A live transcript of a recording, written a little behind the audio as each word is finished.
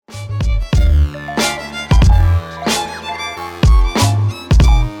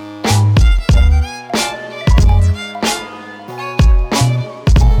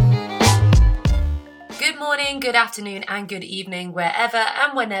afternoon, and good evening, wherever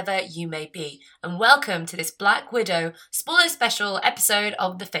and whenever you may be. And welcome to this Black Widow spoiler special episode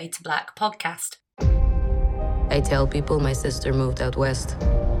of the Fade to Black podcast. I tell people my sister moved out west.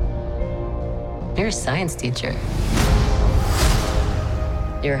 You're a science teacher.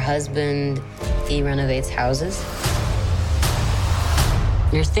 Your husband, he renovates houses.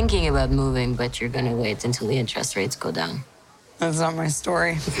 You're thinking about moving, but you're gonna wait until the interest rates go down. That's not my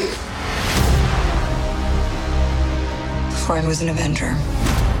story. Before I was an Avenger,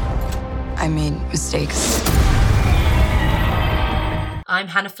 I made mistakes. I'm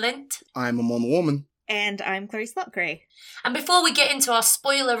Hannah Flint. I'm Amon Warman. And I'm Clarice Lockgray. And before we get into our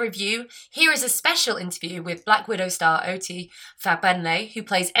spoiler review, here is a special interview with Black Widow star Oti Fagbenle, who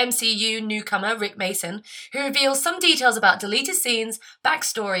plays MCU newcomer Rick Mason, who reveals some details about deleted scenes,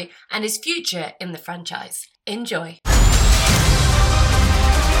 backstory, and his future in the franchise. Enjoy.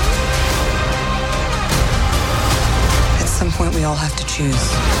 At some point, we all have to choose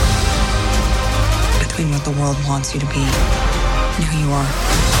between what the world wants you to be and who you are.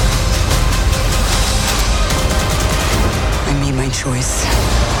 I made my choice.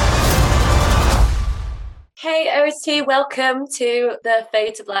 Hey OT, welcome to the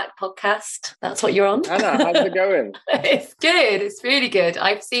Fade to Black podcast. That's what you're on. Hannah, how's it going? It's good. It's really good.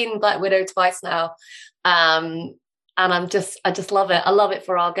 I've seen Black Widow twice now. And I just love it. I love it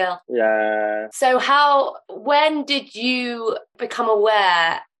for our girl. Yeah. So when did you become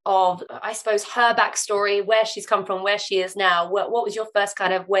aware of, I suppose, her backstory, where she's come from, where she is now? What was your first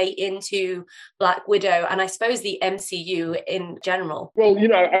kind of way into Black Widow and I suppose the MCU in general? Well,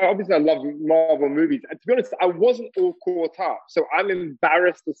 obviously I love Marvel movies. And to be honest, I wasn't all caught up. So I'm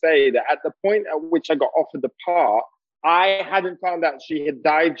embarrassed to say that at the point at which I got offered the part, I hadn't found out she had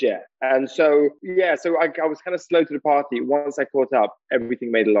died yet. And so I was kind of slow to the party. Once I caught up,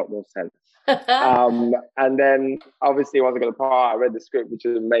 everything made a lot more sense. And then obviously once I got the part, I read the script, which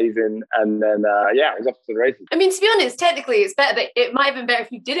was amazing. And then, I was off to the races. I mean, to be honest, technically it's better that it might have been better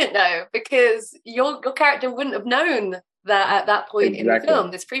if you didn't know, because your character wouldn't have known that at that point in the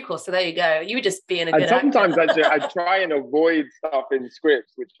film, this prequel. So there you go. You were just being a good sometimes actor. I try and avoid stuff in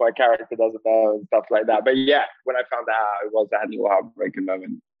scripts, which my character doesn't know and stuff like that. But yeah, when I found out, I had a little heartbreaking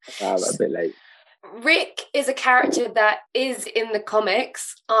moment a bit late. Rick is a character that is in the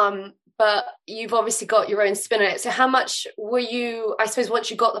comics, but you've obviously got your own spin on it. So how much were you, I suppose,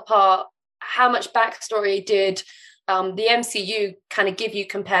 once you got the part, how much backstory did the MCU kind of give you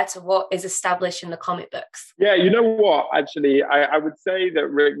compared to what is established in the comic books? Yeah, you know what? Actually, I would say that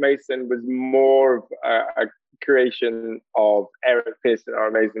Rick Mason was more of a creation of Eric Pearson, our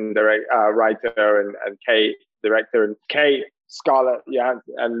amazing writer, and Kate, director, and Kate, Scarlett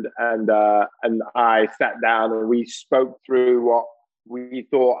Johansson, and I sat down and we spoke through what we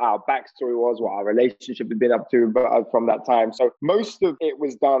thought our backstory was, what our relationship had been up to from that time. So most of it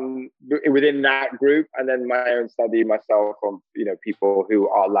was done within that group, and then my own study myself on people who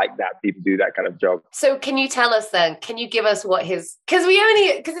are like that, people do that kind of job. So can you tell us then? Can you give us what his? Because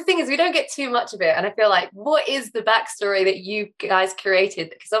the thing is, we don't get too much of it, and I feel like what is the backstory that you guys created?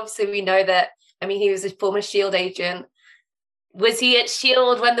 Because obviously we know that. I mean, he was a former S.H.I.E.L.D. agent. Was he at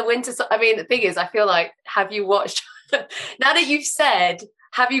S.H.I.E.L.D. when the Winter? I mean, the thing is, I feel like, have you watched? Now that you've said,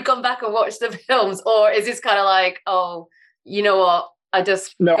 have you gone back and watched the films, or is this kind of like, oh, you know what? I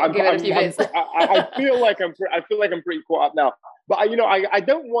just no. I feel like I'm pretty caught up now. But I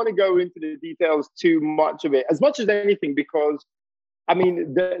don't want to go into the details too much of it, as much as anything, because I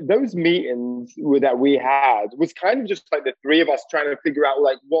mean, those meetings that we had was kind of just like the three of us trying to figure out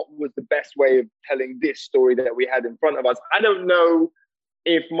like what was the best way of telling this story that we had in front of us. I don't know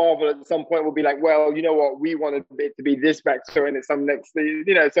if Marvel at some point will be like, well, you know what, we wanted it to be this backstory and it's some next thing,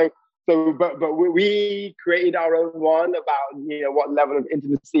 but we created our own one about, what level of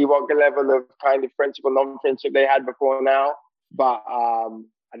intimacy, what level of kind of friendship or non-friendship they had before now. But I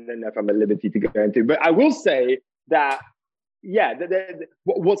don't know if I'm at liberty to go into, but I will say that, yeah,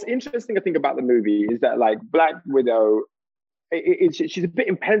 what's interesting, I think, about the movie is that like Black Widow, she's a bit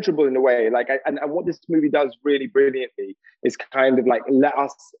impenetrable in a way. Like, and what this movie does really brilliantly is kind of like let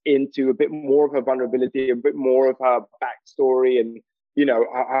us into a bit more of her vulnerability, a bit more of her backstory, and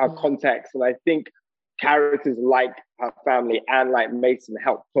her context. And I think characters like her family and like Mason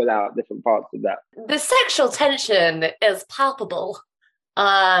help pull out different parts of that. The sexual tension is palpable.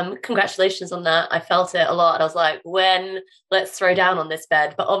 Congratulations on that. I felt it a lot. I was like, let's throw down on this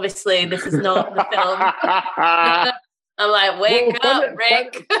bed. But obviously, this is not the film. I'm like, wake up,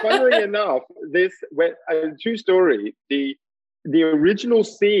 Rick. Funnily enough, true story, the original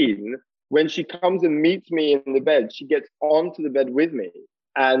scene, when she comes and meets me in the bed, she gets onto the bed with me.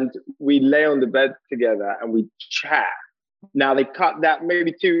 and we lay on the bed together and we chat. Now they cut that,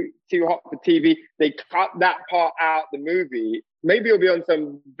 maybe too hot for TV. They cut that part out the movie. Maybe it'll be on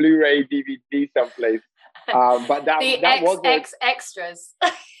some Blu-ray DVD someplace. But that was X extras.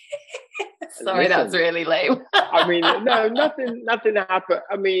 Sorry, that's really lame. I mean, no, nothing happened.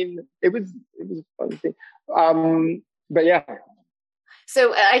 I mean, it was a fun thing. But yeah.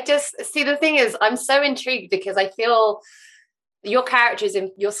 So I just see, the thing is, I'm so intrigued because I feel your characters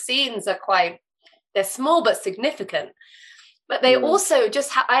in your scenes are they're small but significant. But they also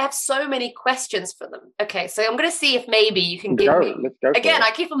just I have so many questions for them. Okay, so I'm going to see if maybe you can give me... Let's go. Again,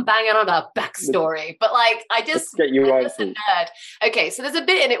 I keep on banging on about backstory, but like, I'm just a nerd. Okay, so there's a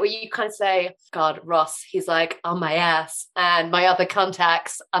bit in it where you kind of say, God, Ross, he's like on my ass, and my other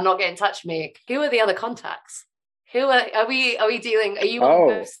contacts are not getting in touch with me. Who are the other contacts? Are we dealing? Are you on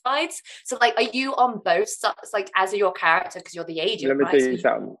both sides? So like, are you on both sides, like as your character, because you're the agent? Let me tell you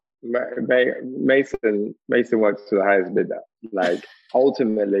something. Mason works for the highest bidder. Like,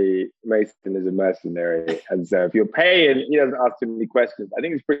 ultimately, Mason is a mercenary, and so if you're paying, he doesn't ask too many questions. I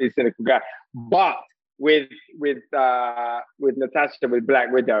think he's a pretty cynical guy. But with Natasha, with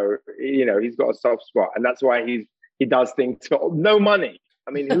Black Widow, he's got a soft spot, and that's why he does things for no money.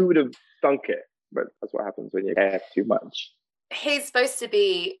 I mean, who would have thunk it? But that's what happens when you have too much. He's supposed to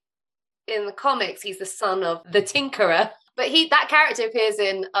be, in the comics, he's the son of the Tinkerer. But that character appears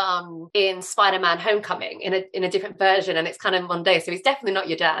in Spider-Man Homecoming in a different version, and it's kind of mundane. So he's definitely not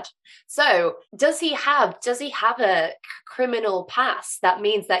your dad. So does he have a criminal past that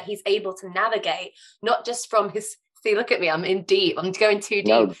means that he's able to navigate not just from his... See, look at me, I'm in deep. I'm going too deep.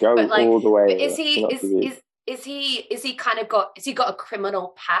 No, go all the way. Is he got a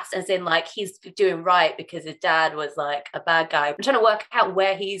criminal past, as in like he's doing right because his dad was like a bad guy? I'm trying to work out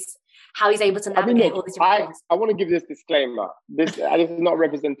how he's able to navigate all these different things. I want to give this disclaimer. This is not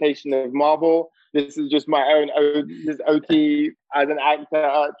representation of Marvel. This is just my own OT as an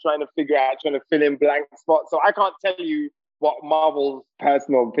actor trying to fill in blank spots. So I can't tell you what Marvel's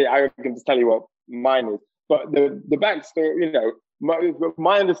personal... I can just tell you what mine is. But the backstory,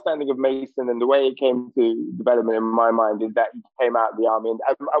 my understanding of Mason and the way it came to development in my mind is that he came out of the army and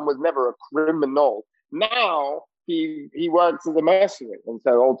was never a criminal. Now he works as a mercenary, and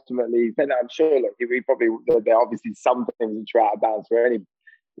so ultimately, I'm sure, he probably, there are obviously some things which are out of bounds for any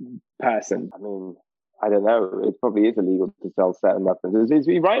person. I mean, I don't know. It probably is illegal to sell certain weapons. Is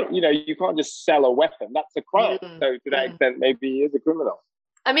he right? You can't just sell a weapon. That's a crime. So to that extent, maybe he is a criminal.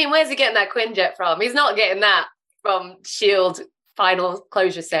 I mean, where's he getting that Quinjet from? He's not getting that from S.H.I.E.L.D. final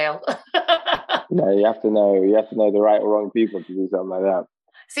closure sale. No, you have to know the right or wrong people to do something like that.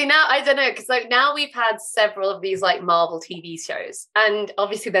 See, now I don't know, because like now we've had several of these like Marvel TV shows, and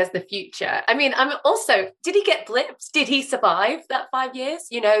obviously there's the future. I mean, did he get blipped? Did he survive that 5 years?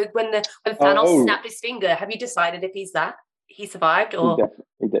 When Thanos snapped his finger, have you decided if he survived or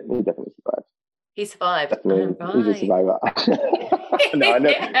he definitely survived? He survived. Definitely, he's a survivor. No, I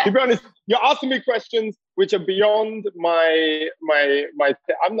know. To be honest, you're asking me questions which are beyond my.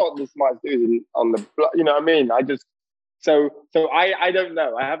 I'm not the smartest dude on the. You know what I mean? So I don't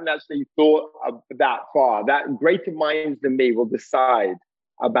know. I haven't actually thought of that far. That greater minds than me will decide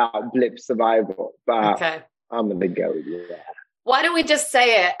about blip survival. But okay. I'm gonna go with you. Why don't we just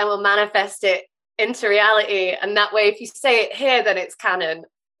say it and we'll manifest it into reality? And that way, if you say it here, then it's canon.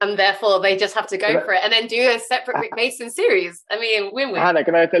 And therefore, they just have to go for it and then do a separate Rick Mason series. I mean, win-win. Hannah,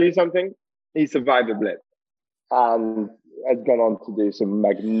 can I tell you something? He survived a blip and has gone on to do some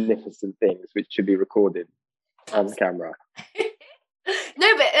magnificent things, which should be recorded on camera.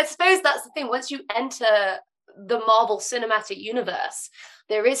 No, but I suppose that's the thing. Once you enter the Marvel Cinematic Universe,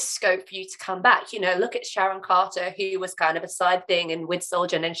 there is scope for you to come back. Look at Sharon Carter, who was kind of a side thing in Winter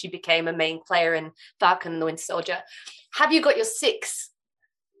Soldier, and then she became a main player in Falcon and the Winter Soldier. Have you got your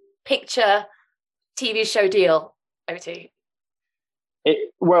 6-picture TV show deal, OT?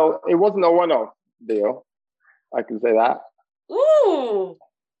 It wasn't a one-off deal. I can say that. Ooh,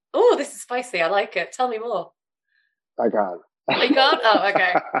 this is spicy. I like it. Tell me more. I can't. You can't? Oh,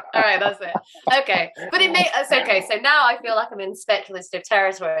 okay. All right, that's it. Okay. But it's okay. So now I feel like I'm in speculative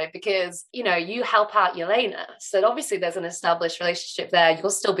territory because, you help out Yelena. So obviously there's an established relationship there.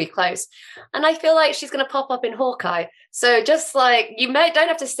 You'll still be close. And I feel like she's going to pop up in Hawkeye. So just like, don't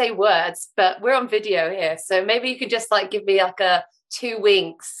have to say words, but we're on video here. So maybe you could just like give me like a 2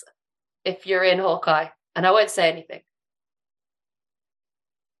 winks if you're in Hawkeye. And I won't say anything.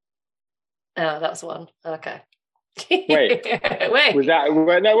 Oh, that was one. Okay. Wait. Was that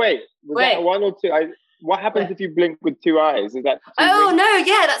that 1 or 2? What happens if you blink with 2 eyes? Is that? Oh no,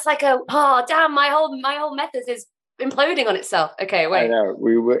 yeah, that's like my whole method is imploding on itself. Okay, wait. I know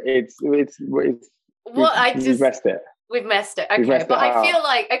we've messed it. We've messed it. Okay, but I feel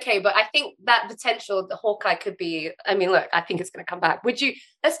like, but I think that potential, the Hawkeye could be, I mean, look, I think it's going to come back.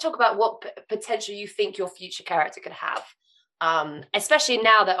 Let's talk about what potential you think your future character could have. Especially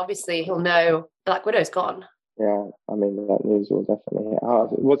now that obviously he'll know Black Widow's gone. Yeah, I mean, that news will definitely hit hard.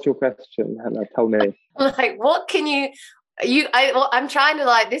 What's your question, Hannah? Tell me. Like, what can I'm trying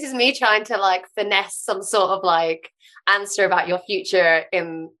to this is me trying to finesse some sort of answer about your future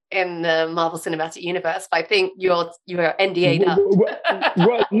in the Marvel Cinematic Universe. But I think you're NDA'd up.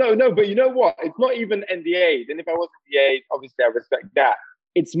 Well, no, but you know what? It's not even NDA'd. And if I was NDA'd, obviously I respect that.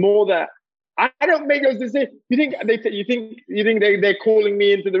 It's more that I don't make those decisions. You think they're calling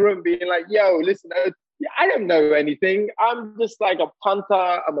me into the room being like, yo, listen, I don't know anything. I'm just like a punter.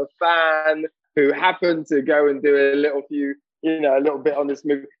 I'm a fan who happened to go and do a little bit on this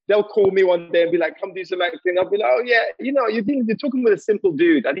movie. They'll call me one day and be like, come do some acting. I'll be like, oh yeah, you're talking with a simple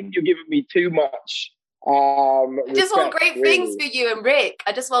dude. I think you're giving me too much. I just want great things for you and Rick.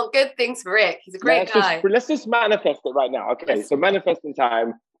 I just want good things for Rick. He's a great guy. Let's just manifest it right now. Okay, so manifesting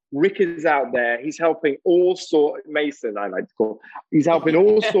time. Rick is out there. He's helping all sorts, Mason, I like to call. He's helping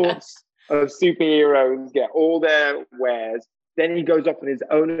all sorts of superheroes get all their wares. Then he goes off on his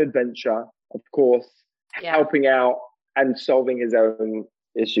own adventure, of course, helping out and solving his own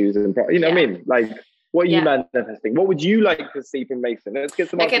issues. And what I mean? What are you manifesting? What would you like to see from Mason? Let's get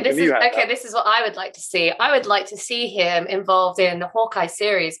some this is what I would like to see. I would like to see him involved in the Hawkeye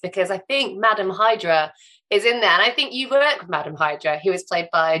series because I think Madam Hydra is in there. And I think you work with Madam Hydra, who is played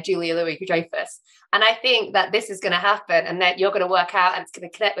by Julia Louis-Dreyfus. And I think that this is going to happen and that you're going to work out and it's going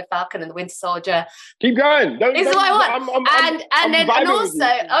to connect with Falcon and the Winter Soldier. Keep going. This is what I want. And also,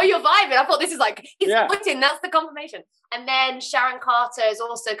 you're vibing. I thought this is he's pointing. That's the confirmation. And then Sharon Carter is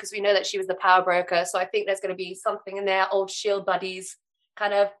also, because we know that she was the power broker. So I think there's going to be something in there, old S.H.I.E.L.D. buddies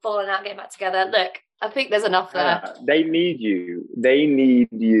kind of falling out, getting back together. Look, I think there's enough there. They need you. They need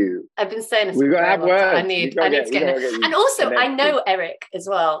you. I've been saying this. We've got to have words. I need to get him. And also, I know Eric as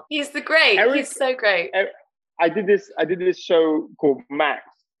well. He's he's so great. I did this show called Max,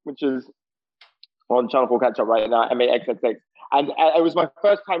 which is on Channel 4 Catch Up right now, MAXXX. And it was my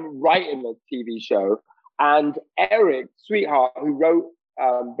first time writing a TV show. And Eric, sweetheart, who wrote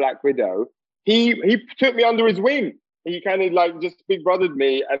Black Widow, he took me under his wing. He kind of just big brothered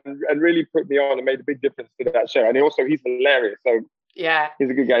me and really put me on and made a big difference to that show. And he's hilarious. So yeah,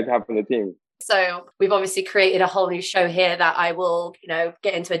 he's a good guy to have on the team. So we've obviously created a whole new show here that I will,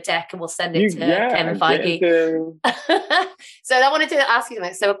 get into a deck and we'll send it to Kevin Feige. So I wanted to ask you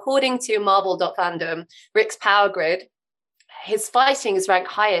something. So according to Marvel.fandom, Rick's power grid, his fighting is ranked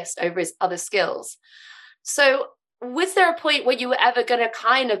highest over his other skills. So was there a point where you were ever going to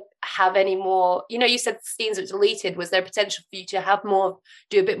kind of have any more, you said scenes were deleted. Was there potential for you to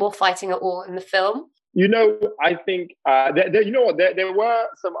do a bit more fighting at all in the film? I think, there were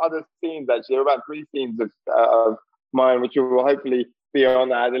some other scenes, actually. There were about 3 scenes of mine, which will hopefully be on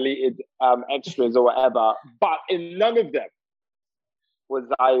deleted extras or whatever. But in none of them was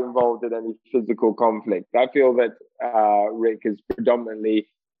I involved in any physical conflict. I feel that Rick is predominantly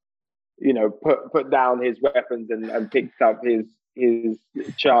put down his weapons and picked up his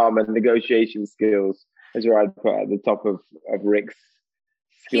charm and negotiation skills is where I'd put at the top of Rick's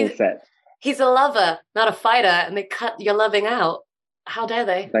skill set. He's a lover, not a fighter, and they cut your loving out. How dare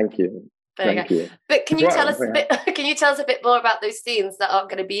they? Thank you. Thank you. But can you tell us a bit more about those scenes that aren't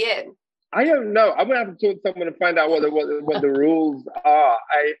going to be in? I don't know. I'm gonna have to talk to someone and find out what the rules are.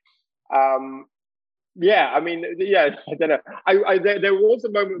 I don't know. There was a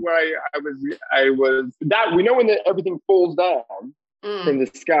moment where I was that we know when everything falls down from the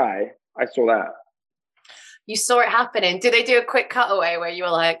sky. I saw that. You saw it happening. Did they do a quick cutaway where you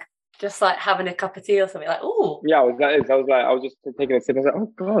were just having a cup of tea or something ooh? Yeah, I was just taking a sip. I was like,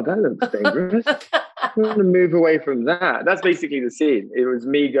 oh God, that looks dangerous. I want to move away from that. That's basically the scene. It was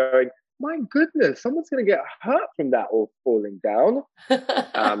me going, my goodness, someone's going to get hurt from that all falling down.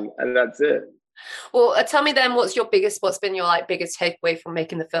 And that's it. Well, tell me then, what's been your biggest takeaway from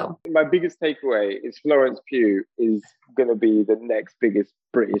making the film? My biggest takeaway is Florence Pugh is going to be the next biggest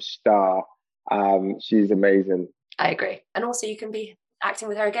British star. She's amazing. I agree. And also you can be acting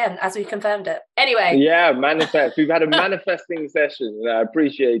with her again, as we confirmed it. Anyway. Yeah, manifest. We've had a manifesting session, and I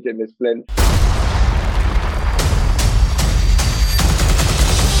appreciate it, Miss Flint.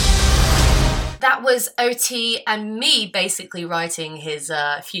 That was OT and me basically writing his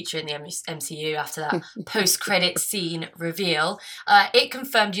future in the MCU after that post-credit scene reveal. It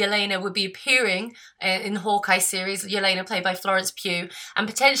confirmed Yelena would be appearing in the Hawkeye series, Yelena played by Florence Pugh, and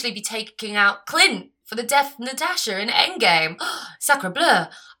potentially be taking out Clint for the death of Natasha in Endgame. Sacre bleu.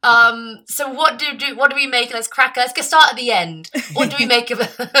 So what do we make? Let's get start at the end. What do we make of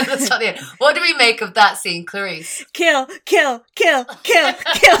let's start at the end. What do we make of that scene, Clarice? Kill.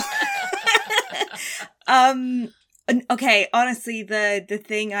 Okay, honestly, the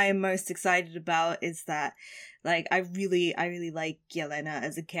thing I am most excited about is that, like, I really like Yelena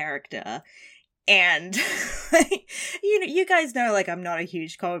as a character. And you guys know, like, I'm not a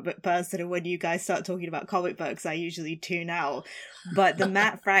huge comic book person, and when you guys start talking about comic books, I usually tune out. But the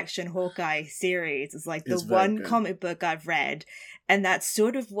Matt Fraction Hawkeye series is like the one comic book I've read, and that's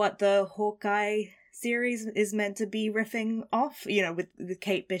sort of what the Hawkeye series is meant to be riffing off, with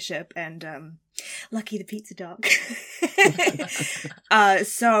Kate Bishop and Lucky the Pizza Dog.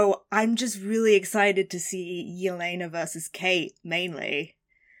 So I'm just really excited to see Yelena versus Kate, mainly.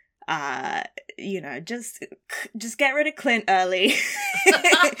 Just get rid of Clint early.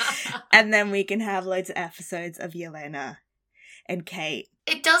 And then we can have loads of episodes of Yelena and Kate.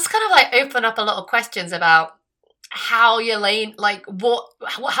 It does kind of like open up a lot of questions about how Yelena, like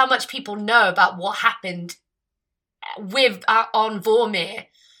how much people know about what happened with on Vormir.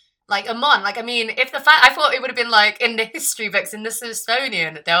 Like, Amon, like, I mean, if the fact, I thought it would have been like in the history books, in the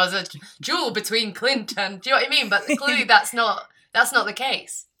Smithsonian, there was a duel between Clint and, do you know what I mean? But clearly that's not the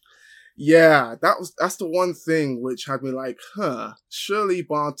case. Yeah, that's the one thing which had me like, surely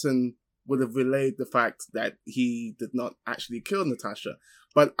Barton would have relayed the fact that he did not actually kill Natasha.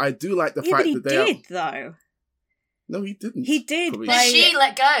 But I do like the fact that they did, though. No, he didn't. He did. But she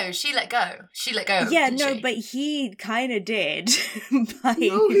let go. She let go. Yeah, no, but he kind of did. No, he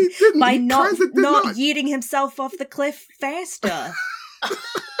didn't. By not yeeting himself off the cliff faster.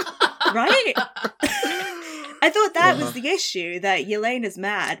 Right? I thought that was the issue, that Yelena's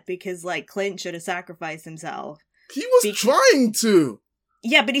mad because, like, Clint should have sacrificed himself. He was trying to.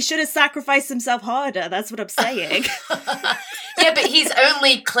 Yeah, but he should have sacrificed himself harder. That's what I'm saying. Yeah, but he's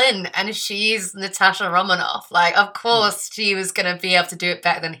only Clint and she's Natasha Romanoff. Like, of course she was going to be able to do it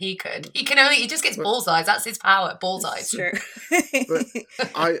better than he could. He just gets bullseyes. That's his power, bullseyes. True. But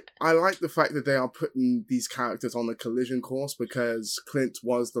I like the fact that they are putting these characters on a collision course, because Clint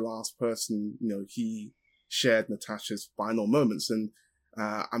was the last person, he shared Natasha's final moments. And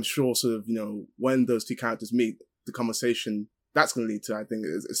I'm sure sort of, when those two characters meet, the conversation that's going to lead to, I think,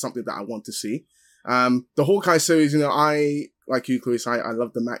 is something that I want to see. The Hawkeye series, I, like you, Clarice, I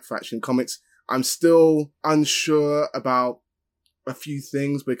love the Matt Fraction comics. I'm still unsure about a few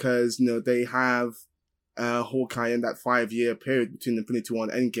things because, they have Hawkeye in that 5-year period between Infinity War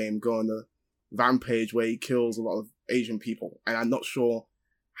and Endgame go on a rampage where he kills a lot of Asian people. And I'm not sure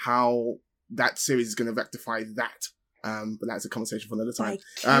how that series is going to rectify that. But that's a conversation for another time.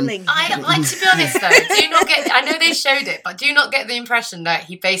 To be honest though, do you not get, I know they showed it, but do you not get the impression that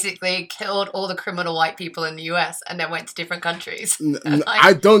he basically killed all the criminal white people in the US and then went to different countries?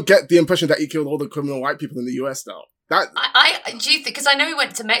 I don't get the impression that he killed all the criminal white people in the US though. Do you think, because I know he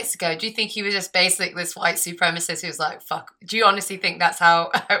went to Mexico, do you think he was just basically this white supremacist who was like, fuck, do you honestly think that's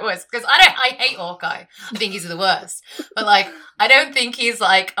how it was? Because I hate Hawkeye. I think he's the worst. But like, I don't think he's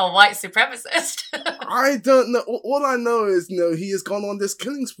like a white supremacist. I don't know. All I know is, he has gone on this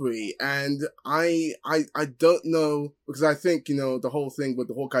killing spree, and I don't know, because I think, the whole thing with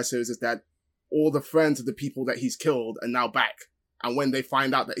the Hawkeye series is that all the friends of the people that he's killed are now back. And when they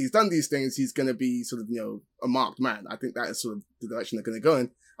find out that he's done these things, he's going to be sort of, a marked man. I think that is sort of the direction they're going to go in.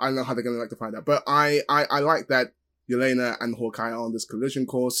 I don't know how they're going to like to find out. But I like that Yelena and Hawkeye are on this collision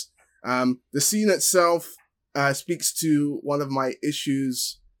course. The scene itself speaks to one of my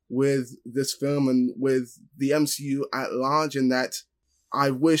issues with this film and with the MCU at large, in that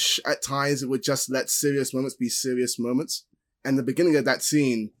I wish at times it would just let serious moments be serious moments. And the beginning of that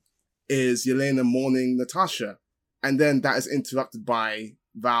scene is Yelena mourning Natasha. And then that is interrupted by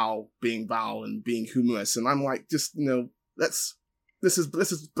Val being Val and being humorous. And I'm like, just, this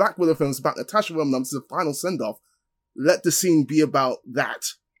is Black Widow film. It's about Natasha Romanoff. This is a final send-off. Let the scene be about that,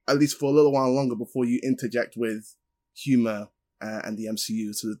 at least for a little while longer, before you interject with humor and the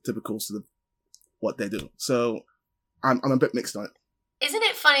MCU, sort of typical sort of what they do. So I'm a bit mixed on it. Isn't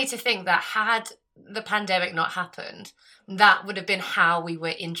it funny to think that had the pandemic not happened, that would have been how we were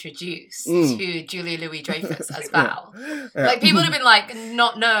introduced to Julia Louis-Dreyfus as Val. Yeah. Like, people would have been like,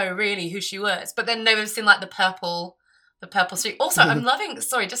 not know really who she was, but then they would have seen like the purple streak. Also, I'm loving,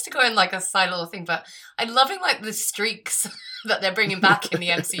 sorry, just to go in like a side little thing, but I'm loving like the streaks that they're bringing back in the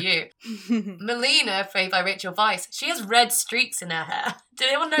MCU. Melina, played by Rachel Weisz, she has red streaks in her hair. Did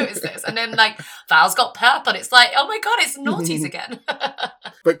anyone notice this? And then like Val's got purple. It's like, oh my god, it's naughties again.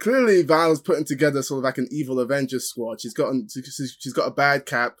 But clearly Val's putting together sort of like an evil Avengers squad. She's got a bad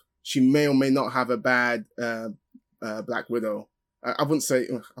cap, she may or may not have a bad Black Widow. I wouldn't say.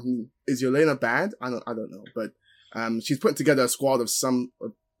 I mean, is Yelena bad? I don't know, but she's putting together a squad of some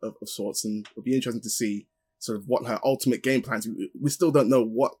of sorts, and it'll be interesting to see sort of what her ultimate game plans. We still don't know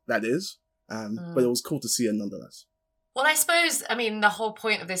what that is, but it was cool to see her nonetheless. Well, I suppose, I mean, the whole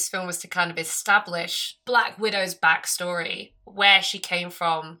point of this film was to kind of establish Black Widow's backstory, where she came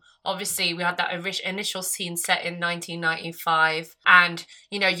from. Obviously, we had that initial scene set in 1995, and,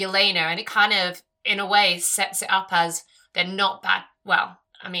 you know, Yelena, and it kind of, in a way, sets it up as they're not bad. Well,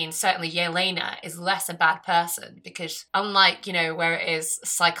 I mean, certainly Yelena is less a bad person, because unlike, you know, where it is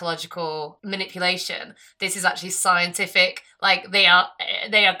psychological manipulation, this is actually scientific. Like, they are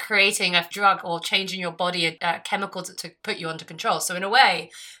creating a drug or changing your body a chemical to put you under control. So in a way,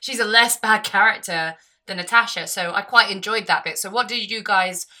 she's a less bad character than Natasha. So I quite enjoyed that bit. So what did you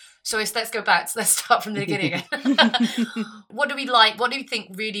guys... So let's go back. Let's start from the beginning. What do we like? What do you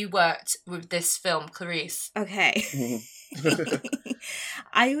think really worked with this film, Clarice? Okay.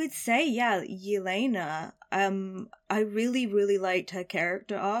 I would say, yeah, Yelena. I really, really liked her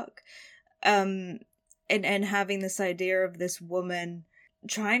character arc. And having this idea of this woman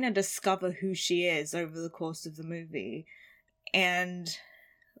trying to discover who she is over the course of the movie. And,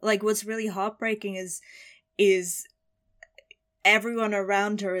 like, what's really heartbreaking is everyone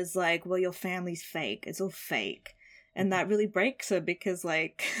around her is like, well, your family's fake. It's all fake. And that really breaks her, because,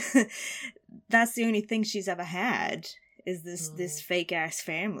 like, that's the only thing she's ever had is this fake ass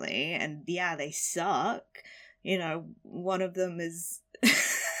family. And yeah, they suck. You know, one of them's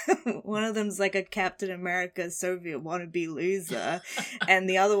like a Captain America Soviet wannabe loser, and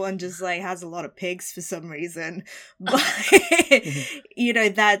the other one just like has a lot of pigs for some reason. But you know,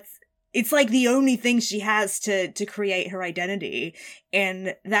 it's like the only thing she has to create her identity.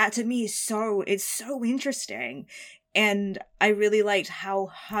 And that to me is so interesting. And I really liked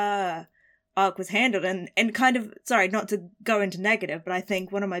how her arc was handled, and kind of, sorry, not to go into negative, but I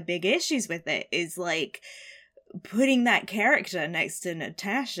think one of my big issues with it is like putting that character next to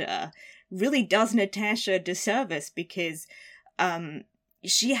Natasha really does Natasha a disservice, because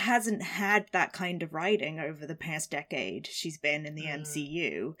she hasn't had that kind of writing over the past decade she's been in the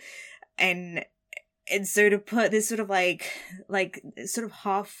MCU. And so to put this sort of like sort of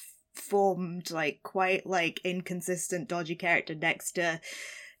half-formed, like quite like inconsistent, dodgy character next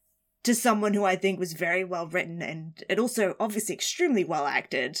to someone who I think was very well written and also obviously extremely well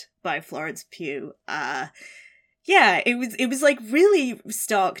acted by Florence Pugh. Yeah, it was like really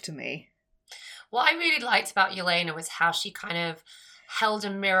stark to me. What I really liked about Yelena was how she kind of held a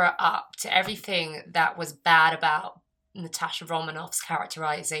mirror up to everything that was bad about Natasha Romanoff's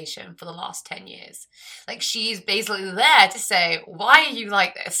characterization for the last 10 years. Like, she's basically there to say, why are you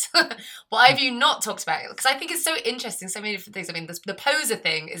like this? Why have you not talked about it? Because I think it's so interesting, so many different things. I mean, the poser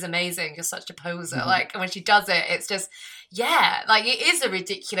thing is amazing. You're such a poser. Like, when she does it, it's just, yeah, like, it is a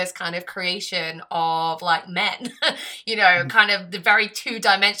ridiculous kind of creation of, like, men. You know, kind of the very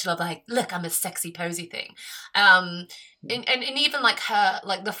two-dimensional, like, look, I'm a sexy posy thing. And even, like, her,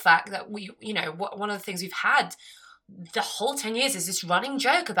 like, the fact that we, you know, one of the things we've had the whole 10 years is this running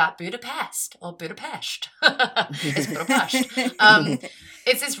joke about Budapest or Budapest. It's Budapest.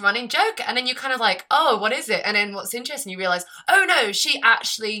 It's this running joke. And then you're kind of like, oh, what is it? And then what's interesting, you realize, oh no, she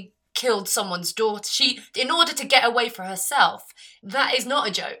actually killed someone's daughter. In order to get away for herself. That is not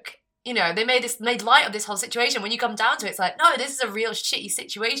a joke. You know, they made light of this whole situation. When you come down to it, it's like, no, this is a real shitty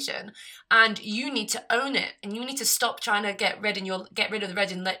situation, and you need to own it, and you need to stop trying to get rid of the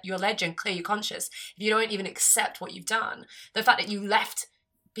red and let your legend clear your conscience. If you don't even accept what you've done, the fact that you left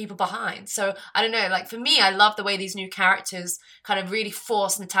people behind. So I don't know. Like, for me, I love the way these new characters kind of really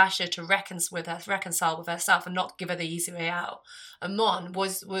force Natasha to reconcile with herself and not give her the easy way out. And Mon,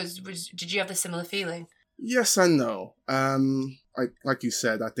 did you have a similar feeling? Yes and no. Like you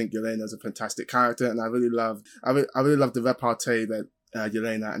said, I think Yelena is a fantastic character, and I really love the repartee that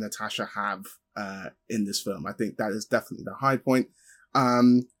Yelena and Natasha have in this film. I think that is definitely the high point.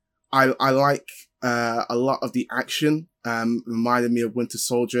 I like a lot of the action. Reminded me of Winter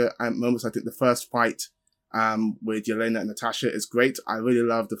Soldier at moments. I think the first fight with Yelena and Natasha is great. I really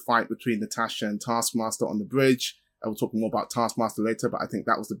love the fight between Natasha and Taskmaster on the bridge. I will talk more about Taskmaster later, but I think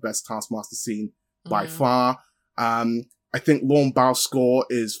that was the best Taskmaster scene by far. I think Lorne Bow's score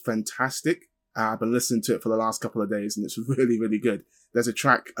is fantastic. I've been listening to it for the last couple of days, and it's really, really good. There's a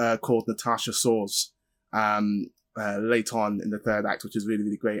track called Natasha Soars late on in the third act, which is really,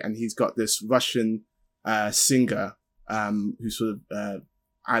 really great. And he's got this Russian singer who sort of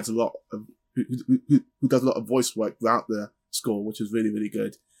adds a lot of, who does a lot of voice work throughout the score, which is really, really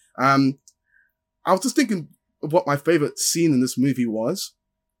good. I was just thinking of what my favorite scene in this movie was.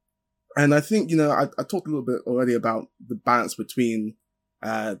 And I think, I talked a little bit already about the balance between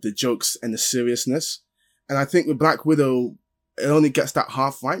the jokes and the seriousness. And I think with Black Widow, it only gets that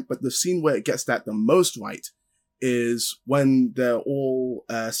half right, but the scene where it gets that the most right is when they're all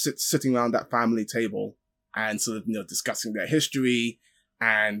sitting around that family table and sort of, discussing their history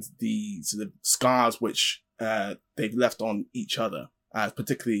and the sort of scars which they've left on each other,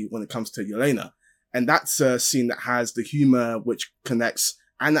 particularly when it comes to Yelena. And that's a scene that has the humor which connects,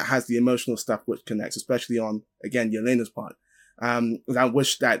 and that has the emotional stuff which connects, especially on, again, Yelena's part. And I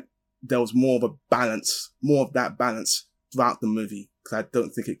wish that there was more of that balance throughout the movie, because I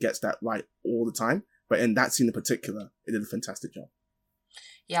don't think it gets that right all the time. But in that scene in particular, it did a fantastic job.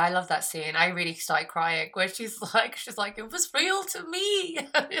 Yeah, I love that scene. I really started crying where she's like, it was real to me.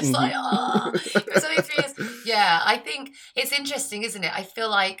 It's like, oh, it was only 3 years. Yeah, I think it's interesting, isn't it? I feel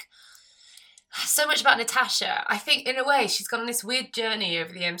like so much about Natasha. I think in a way she's gone on this weird journey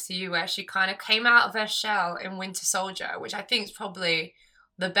over the MCU where she kind of came out of her shell in Winter Soldier, which I think is probably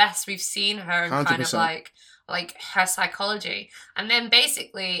the best we've seen her in 100%. Kind of like her psychology. And then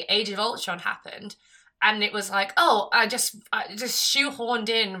basically Age of Ultron happened. And it was like, oh, I just shoehorned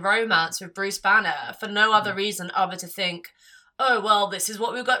in romance with Bruce Banner for no other reason other to think, oh, well, this is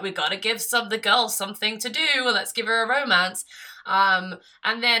what we've got. We've got to give the girl something to do. Well, let's give her a romance. And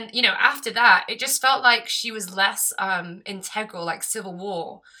then, after that, it just felt like she was less integral, like Civil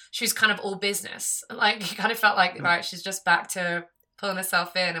War. She was kind of all business. Like, it kind of felt like, right, she's just back to pulling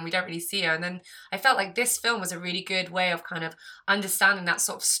herself in and we don't really see her. And then I felt like this film was a really good way of kind of understanding that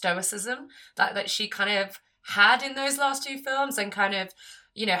sort of stoicism that she kind of had in those last 2 films, and kind of,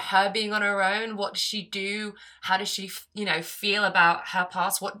 her being on her own. What does she do? How does she, feel about her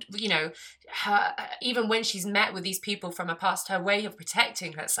past? What, her, even when she's met with these people from her past, her way of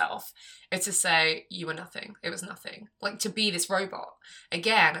protecting herself is to say, you were nothing. It was nothing. Like, to be this robot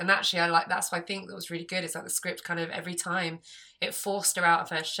again. And actually, that's what I think that was really good, is that the script kind of every time it forced her out of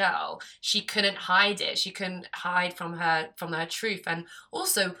her shell, she couldn't hide it. She couldn't hide from her truth. And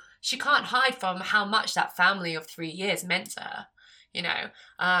also, she can't hide from how much that family of 3 years meant to her.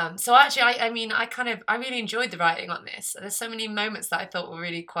 So actually, I really enjoyed the writing on this. There's so many moments that I thought were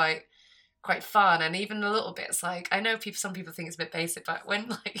really quite fun, and even a little bit, it's like, I know some people think it's a bit basic, but when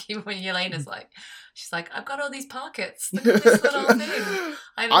Yelena's like, she's like, I've got all these pockets, look at this little thing.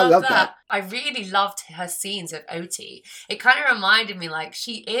 I love that. I really loved her scenes with OT. It kind of reminded me, like,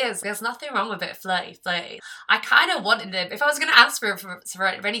 there's nothing wrong with it, flirty. I kind of wanted it, if I was going to ask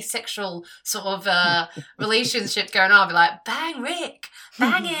for any sexual sort of relationship going on, I'd be like, bang Rick,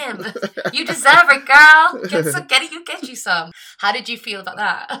 bang him, you deserve it, girl, get you some. How did you feel about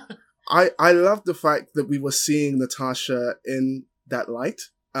that? I love the fact that we were seeing Natasha in that light,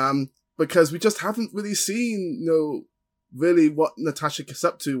 because we just haven't really seen, really what Natasha gets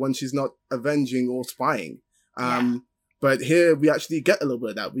up to when she's not avenging or spying. But here we actually get a little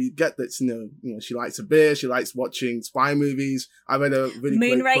bit of that. We get that, she likes a beer, she likes watching spy movies. I read a really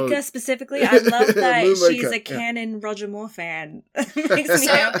Moonraker specifically. I love that she's a canon Roger Moore fan. Makes me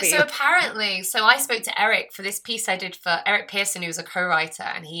happy. So apparently, I spoke to Eric for this piece I did for Eric Pearson, who was a co-writer,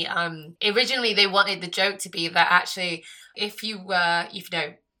 and he originally they wanted the joke to be that actually, if you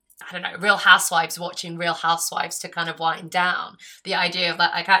I don't know, Real Housewives watching Real Housewives to kind of wind down. The idea of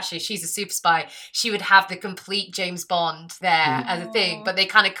that, like, actually, she's a super spy. She would have the complete James Bond there as a thing, but they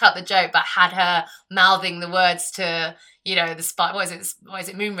kind of cut the joke, but had her mouthing the words to, the spy. What is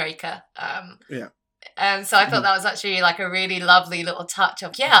it, Moonraker? And so I thought that was actually like a really lovely little touch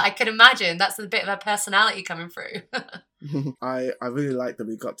of, I can imagine that's a bit of her personality coming through. I really like that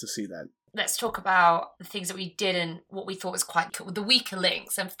we got to see that. Let's talk about the things that we did and what we thought was quite cool, the weaker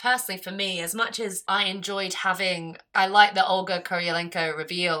links. And personally for me, as much as I enjoyed I like the Olga Kurylenko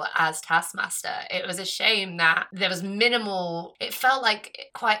reveal as Taskmaster, it was a shame that there was minimal, it felt like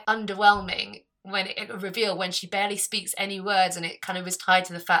quite underwhelming when it revealed when she barely speaks any words, and it kind of was tied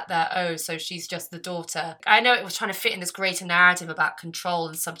to the fact that, so she's just the daughter. I know it was trying to fit in this greater narrative about control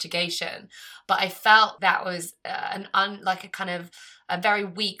and subjugation, but I felt that was a very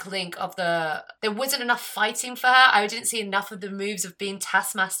weak link of there wasn't enough fighting for her. I didn't see enough of the moves of being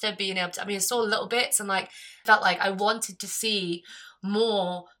Taskmaster, being able to, I saw little bits, and felt like I wanted to see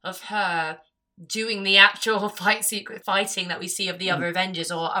more of her doing the actual fighting that we see of the other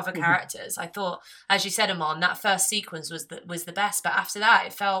Avengers or other characters. I thought, as you said, Amon, that first sequence was the best, but after that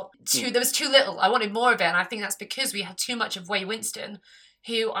it felt there was too little. I wanted more of it, and I think that's because we had too much of Wei Winston,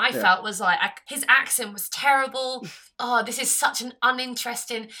 who I felt was like, his accent was terrible. Oh, this is such an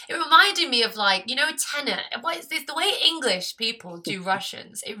uninteresting... It reminded me of, like, you know, Tenet. What is this? The way English people do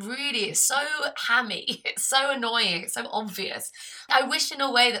Russians, it really is so hammy. It's so annoying. It's so obvious. I wish in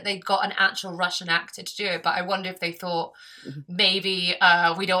a way that they'd got an actual Russian actor to do it, but I wonder if they thought maybe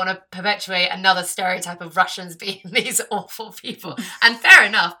we don't want to perpetuate another stereotype of Russians being these awful people. And fair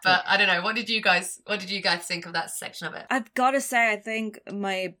enough, but I don't know. What did you guys think of that section of it? I've got to say, I think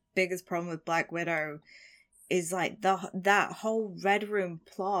my biggest problem with Black Widow is like that whole Red Room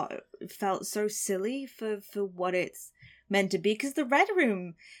plot felt so silly for what it's meant to be. Because the Red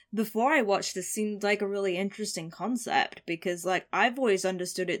Room, before I watched this, seemed like a really interesting concept. Because like I've always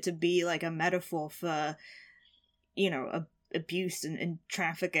understood it to be like a metaphor for, you know, abuse and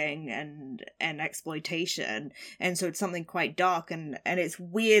trafficking and exploitation, and so it's something quite dark, and it's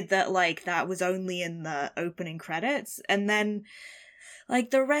weird that like that was only in the opening credits, and then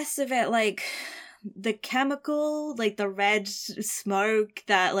like the rest of it, like the chemical, like the red smoke,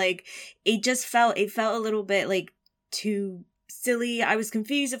 that like it felt a little bit like too silly. I was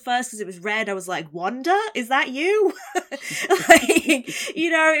confused at first because it was red. I was like, Wanda, is that you? Like,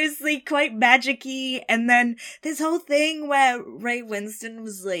 you know, it was like quite magic-y. And then this whole thing where Ray Winston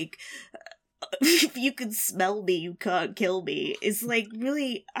was like, if you can smell me, you can't kill me. It's like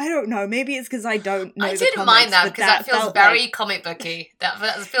really, I don't know. Maybe it's because I don't know. I didn't mind that because that feels very like... comic booky. That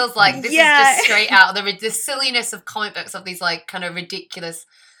feels like this is just straight out of the silliness of comic books, of these like kind of ridiculous.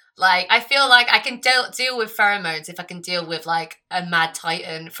 Like, I feel like I can deal with pheromones if I can deal with, like, a mad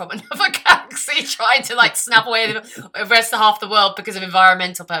titan from another galaxy trying to, like, snap away the rest of half the world because of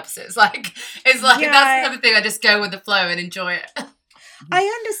environmental purposes. Like, it's like, that's the type of thing I just go with the flow and enjoy it. I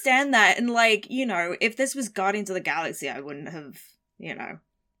understand that. And, like, you know, if this was Guardians of the Galaxy, I wouldn't have, you know,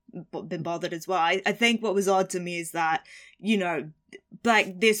 been bothered as well. I think what was odd to me is that, you know,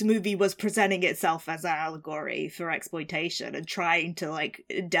 like this movie was presenting itself as an allegory for exploitation and trying to like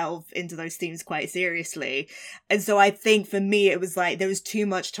delve into those themes quite seriously. And so I think for me it was like there was too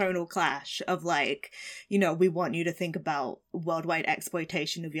much tonal clash of like, you know, we want you to think about worldwide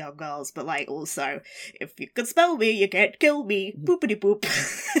exploitation of young girls, but like also if you can spell me, you can't kill me. Boopity boop.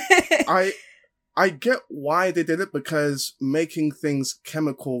 I get why they did it, because making things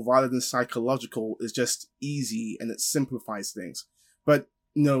chemical rather than psychological is just easy and it simplifies things. But,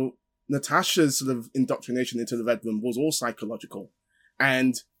 you know, Natasha's sort of indoctrination into the Red Room was all psychological.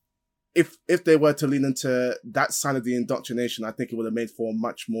 And if they were to lean into that side of the indoctrination, I think it would have made for a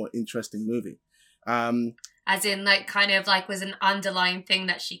much more interesting movie. As in, like, kind of like was an underlying thing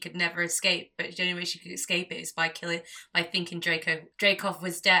that she could never escape, but the only way she could escape it is by thinking Dreykov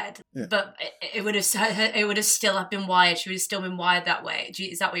was dead. Yeah. But it would have still been wired. She would have still been wired that way.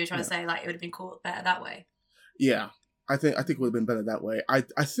 Is that what you're trying to say? Like, it would have been caught better that way. Yeah, I think it would have been better that way.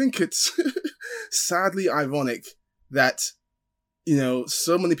 I think it's sadly ironic that, you know,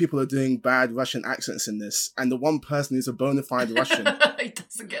 so many people are doing bad Russian accents in this, and the one person who's a bona fide Russian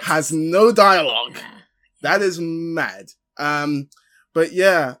has no dialogue. Yeah. That is mad. But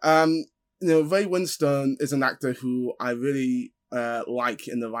yeah, you know, Ray Winstone is an actor who I really like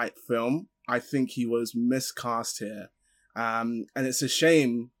in the right film. I think he was miscast here. And it's a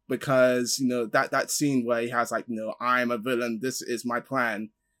shame because, you know, that scene where he has like, you know, I'm a villain, this is my plan,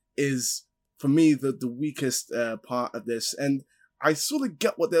 is for me the weakest part of this. And I sort of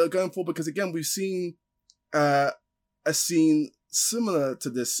get what they were going for, because again, we've seen a scene similar to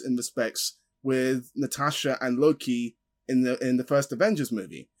this in respects with Natasha and Loki in the first Avengers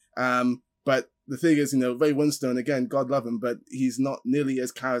movie. But the thing is, you know, Ray Winstone, again, God love him, but he's not nearly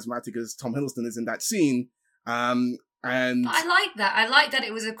as charismatic as Tom Hiddleston is in that scene. And but I like that. I like that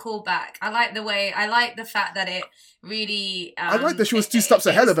it was a callback. I like the fact that it really. I like that she was two steps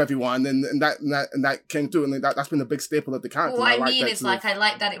ahead of everyone, and that came through, and that's been a big staple of the character. What I mean is, like, I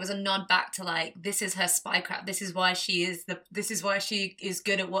like that it was a nod back to like, this is her spycraft. This is why she is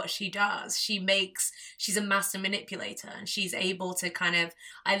good at what she does. She's a master manipulator, and she's able to kind of.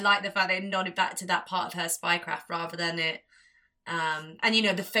 I like the fact that it nodded back to that part of her spycraft rather than it. And you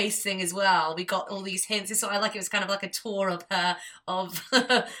know, the face thing as well, we got all these hints. So I like it was kind of like a tour of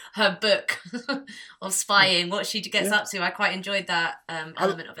her book of spying, what she gets up to. I quite enjoyed that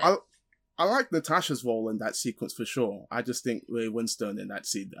element of it. I like Natasha's role in that sequence for sure. I just think Ray Winstone in that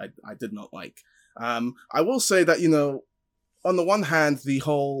scene I did not like. I will say that, you know, on the one hand, the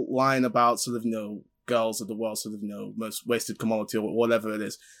whole line about sort of, you know, girls of the world, sort of, you know, most wasted commodity or whatever it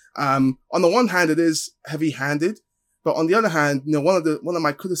is. On the one hand, it is heavy-handed. But on the other hand, you know, one of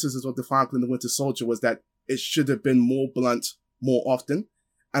my criticisms of The Falcon and the Winter Soldier was that it should have been more blunt more often.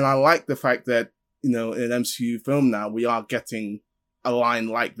 And I like the fact that, you know, in an MCU film now, we are getting a line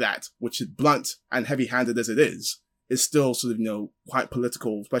like that, which is blunt and heavy-handed as it is still sort of, quite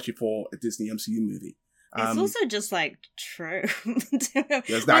political, especially for a Disney MCU movie. It's also just like true. There's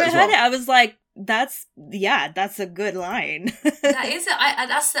that when I as heard well. it, I was like, that's a good line. That is it.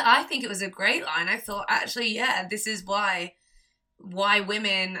 I think it was a great line. I thought, actually, yeah, this is why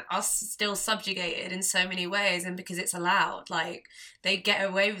women are still subjugated in so many ways, and because it's allowed. Like, they get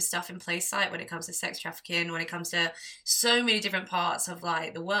away with stuff in plain sight when it comes to sex trafficking, when it comes to so many different parts of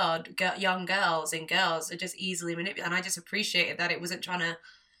like the world. Young girls are just easily manipulated, and I just appreciated that it wasn't trying to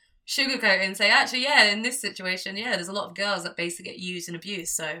sugarcoat it and say, actually, yeah, in this situation, yeah, there's a lot of girls that basically get used and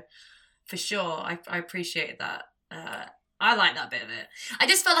abused. So for sure, I appreciated that. I like that bit of it. I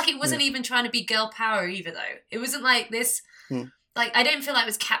just felt like it wasn't even trying to be girl power either, though. It wasn't like this. Like, I didn't feel like it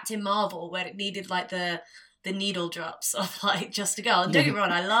was Captain Marvel where it needed like the needle drops of like just a girl. And don't get me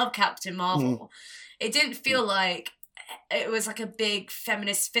wrong, I love Captain Marvel. It didn't feel like it was like a big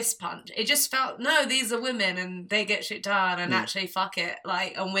feminist fist punch. It just felt, no, these are women and they get shit done, and actually fuck it.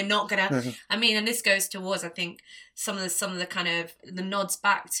 Like, and we're not gonna. I mean, and this goes towards, I think, some of the kind of the nods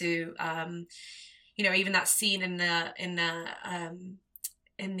back to, even that scene in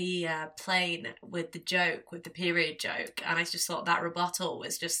the plane with the period joke, and I just thought that rebuttal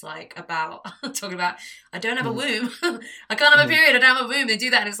was just like about talking about, I don't have a womb, I can't have a period, I don't have a womb. They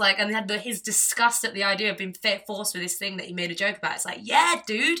do that, and it's like, and they had his disgust at the idea of being forced with this thing that he made a joke about. It's like, yeah,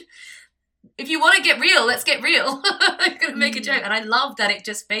 dude, if you want to get real, let's get real. I'm gonna make a joke, and I love that it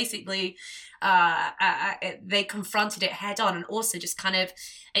just basically. They confronted it head on, and also just kind of,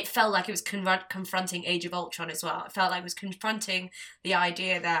 it felt like it was confronting Age of Ultron as well. It felt like it was confronting the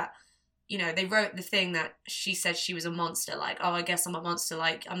idea that, they wrote the thing that she said she was a monster, like, oh, I guess I'm a monster,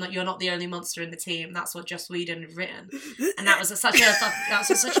 like, you're not the only monster in the team. That's what Joss Whedon had written, and that was such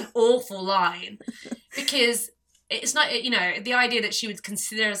an awful line, because it's not, the idea that she would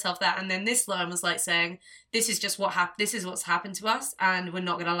consider herself that, and then this line was like saying, this is just this is what's happened to us, and we're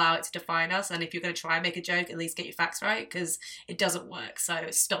not going to allow it to define us, and if you're going to try and make a joke, at least get your facts right, because it doesn't work, so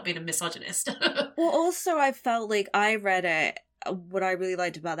stop being a misogynist. Well, also, I felt like I read it, what I really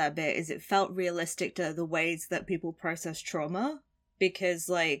liked about that bit is it felt realistic to the ways that people process trauma, because,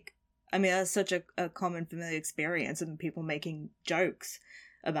 like, I mean, that's such a common familiar experience, and people making jokes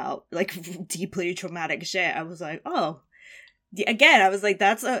about like deeply traumatic shit. I was like, oh, again, I was like,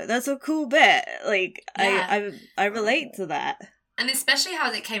 that's a cool bit. Like, yeah. I relate to that, and especially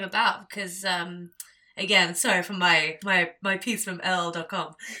how it came about, because again, sorry for my piece from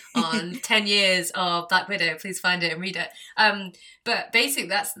LL.com on 10 years of Black Widow. Please find it and read it. But basically,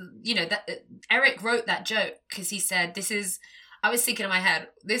 that's that Eric wrote that joke because he said, I was thinking in my head,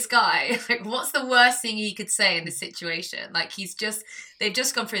 this guy, like, what's the worst thing he could say in this situation? Like, they've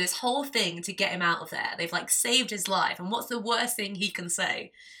just gone through this whole thing to get him out of there. They've, like, saved his life. And what's the worst thing he can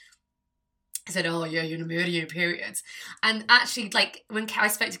say? He said, oh, yeah, you're going to murder your periods. And actually, like, when I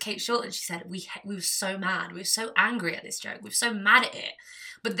spoke to Kate Shortland, she said, we were so mad. We were so angry at this joke. We were so mad at it.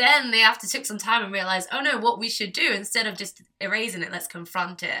 But then they took some time and realised, oh no, what we should do, instead of just erasing it, let's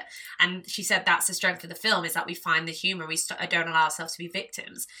confront it. And she said that's the strength of the film, is that we find the humour, we don't allow ourselves to be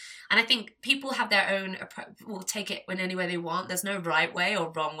victims. And I think people have their own approach, will take it in any way they want. There's no right way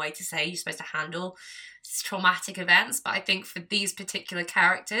or wrong way to say you're supposed to handle traumatic events. But I think for these particular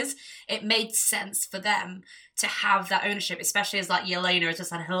characters, it made sense for them to have that ownership, especially as like Yelena is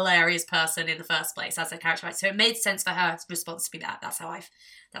just a hilarious person in the first place as a character. Right? So it made sense for her response to be that. That's how I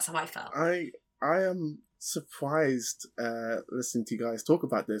felt. I am surprised listening to you guys talk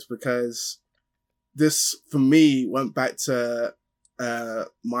about this, because this for me went back to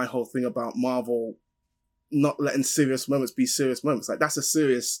my whole thing about Marvel not letting serious moments be serious moments. Like, that's a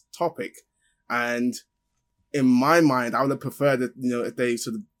serious topic, and in my mind, I would have preferred that, if they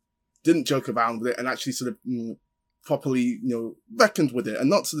sort of didn't joke around with it and actually sort of properly, reckoned with it, and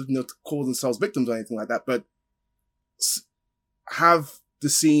not sort of, to call themselves victims or anything like that, but have the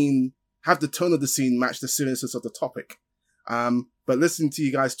tone of the scene match the seriousness of the topic. But listening to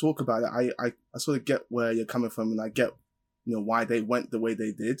you guys talk about it, I sort of get where you're coming from, and I get, why they went the way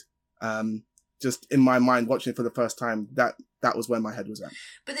they did. Just in my mind, watching it for the first time, that was where my head was at.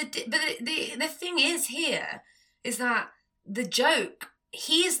 But the thing is here is that the joke,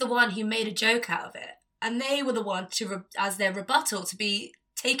 he is the one who made a joke out of it, and they were the one as their rebuttal to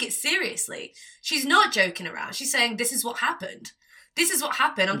take it seriously. She's not joking around. She's saying this is what happened. this is what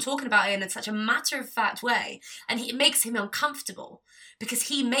happened. I'm talking about it in such a matter-of-fact way. And it makes him uncomfortable because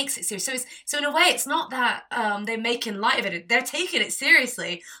he makes it serious. So in a way, it's not that they're making light of it. They're taking it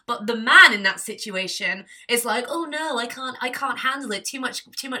seriously. But the man in that situation is like, oh no, I can't handle it. Too much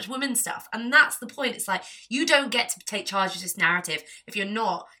women stuff. And that's the point. It's like, you don't get to take charge of this narrative if you're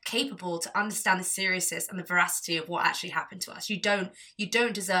not capable to understand the seriousness and the veracity of what actually happened to us. You don't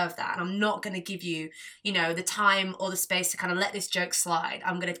deserve that. And I'm not going to give you, the time or the space to kind of let this joke slide.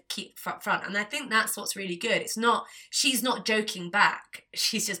 I'm going to keep front. And I think that's what's really good. She's not joking back.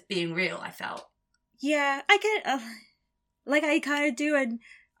 She's just being real, I felt. Yeah, I get, I kind of do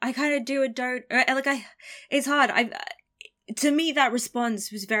and don't, it's hard. To me, that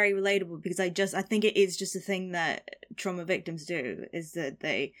response was very relatable because I think it is just a thing that trauma victims do, is that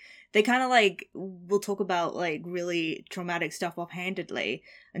they kind of will talk about really traumatic stuff offhandedly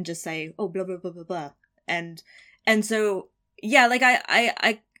and just say, oh, blah, blah, blah, blah, blah. And so, yeah,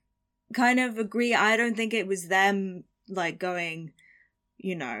 I kind of agree. I don't think it was them going,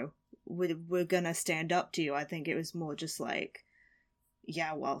 we're gonna stand up to you. I think it was more just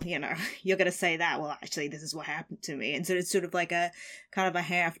yeah, well, you're gonna say that. Well, actually, this is what happened to me. And so it's sort of like a kind of a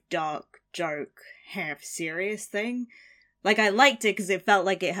half dark joke, half serious thing. I liked it because it felt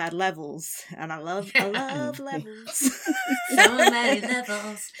like it had levels, and I love levels. So many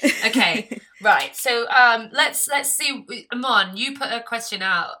levels. Okay, right. So let's see. Amon, you put a question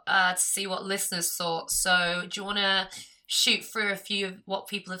out to see what listeners thought. So do you want to shoot through a few of what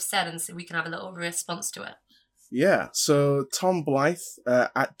people have said, and so we can have a little response to it? Yeah, so Tom Blythe,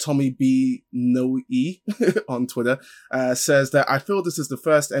 at Tommy B No E on Twitter, says that I feel this is the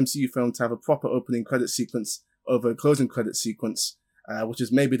first MCU film to have a proper opening credit sequence over a closing credit sequence, which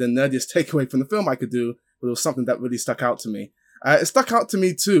is maybe the nerdiest takeaway from the film I could do, but it was something that really stuck out to me. It stuck out to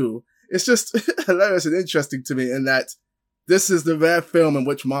me too. It's just hilarious and interesting to me in that this is the rare film in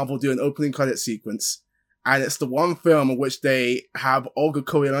which Marvel do an opening credit sequence, and it's the one film in which they have Olga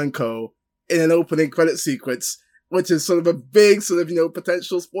Kurylenko in an opening credit sequence, which is sort of a big sort of,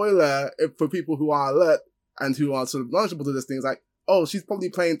 potential spoiler for people who are alert and who are sort of knowledgeable to this thing. It's like, oh, she's probably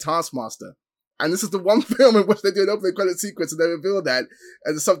playing Taskmaster. And this is the one film in which they do an opening credit sequence and they reveal that,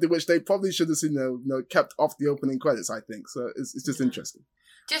 and it's something which they probably should have kept off the opening credits, I think. So it's just interesting.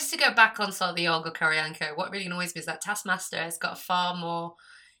 Just to go back on sort of the Olga Kurylenko, what really annoys me is that Taskmaster has got a far more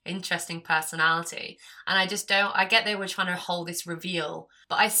interesting personality, and I get they were trying to hold this reveal,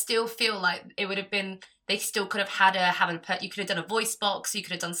 but I still feel like it would have been, they still could have had her you could have done a voice box, you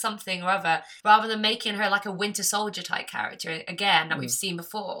could have done something or other, rather than making her like a Winter Soldier type character again that we've seen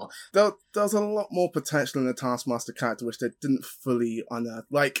before. There's a lot more potential in the Taskmaster character which they didn't fully unearth.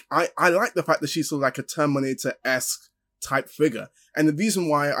 I like the fact that she's sort of like a Terminator-esque type figure, and the reason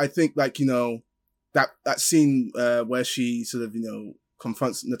why I think that scene where she sort of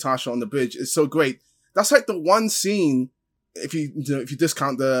confronts Natasha on the bridge is so great. That's the one scene, if you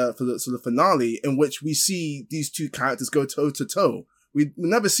discount the sort of finale, in which we see these two characters go toe to toe. We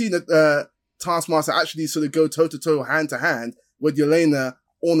never seen that Taskmaster actually sort of go toe to toe, hand to hand with Yelena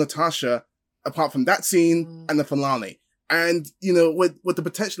or Natasha, apart from that scene and the finale. And with the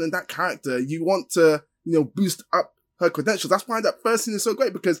potential in that character, you want to boost up her credentials. That's why that first scene is so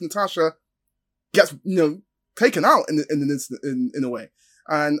great, because Natasha gets taken out in a way,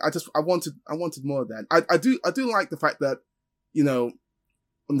 and I wanted more of that. I do like the fact that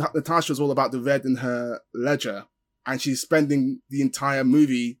Natasha is all about the red in her ledger, and she's spending the entire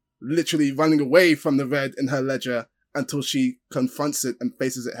movie literally running away from the red in her ledger until she confronts it and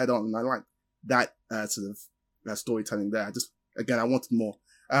faces it head on. And I like that sort of that storytelling there. I wanted more.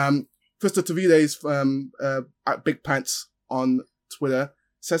 Krista Tavides at Big Pants on Twitter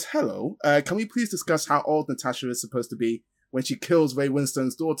says, hello, can we please discuss how old Natasha is supposed to be when she kills Ray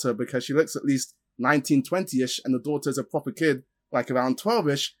Winstone's daughter, because she looks at least 19, 20-ish, and the daughter's a proper kid, around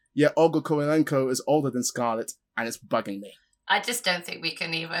 12-ish, yet Olga Kurylenko is older than Scarlett, and it's bugging me. I just don't think we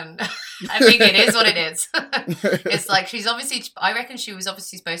can even... I think it is what it is. It's she's obviously... I reckon she was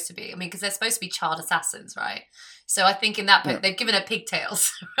obviously supposed to be... because they're supposed to be child assassins, right? So I think in that point, they've given her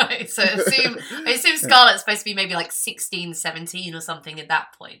pigtails, right? So I assume Scarlett's supposed to be maybe 16, 17 or something at that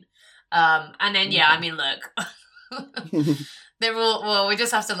point. And then, look... they're all... Well, we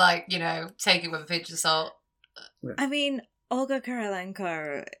just have to, take it with a pinch of salt. I mean, Olga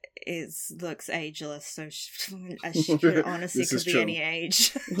Kurylenko looks ageless, so she could honestly could be any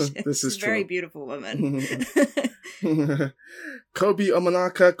age. This is a very beautiful woman. Kobe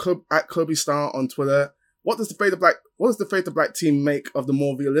Omanaka at Kobe Star on Twitter. What does the Fade to Black team make of the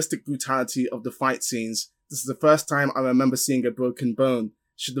more realistic brutality of the fight scenes? This is the first time I remember seeing a broken bone.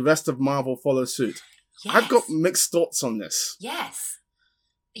 Should the rest of Marvel follow suit? Yes. I've got mixed thoughts on this. Yes.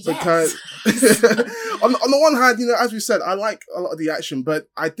 Because on the one hand, you know, as we said, I like a lot of the action, but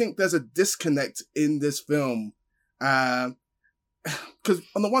I think there's a disconnect in this film. Because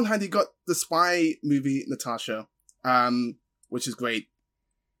on the one hand, you got the spy movie, Natasha, which is great.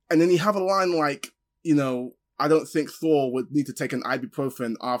 And then you have a line like, you know, I don't think Thor would need to take an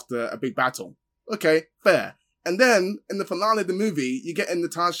ibuprofen after a big battle. Okay, fair. And then in the finale of the movie, you get in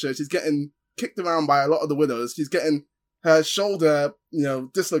Natasha, she's getting kicked around by a lot of the widows. She's getting her shoulder, you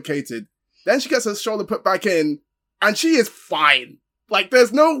know, dislocated. Then she gets her shoulder put back in, and she is fine. Like,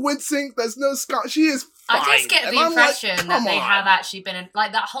 there's no wincing, there's no scar. She is fine. I just get the impression that they have actually been in,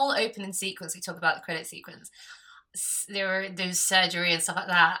 like, that whole opening sequence, we talk about the credit sequence, there's surgery and stuff like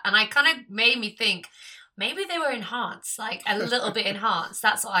that. And I kind of made me think, maybe they were enhanced, like a little bit enhanced.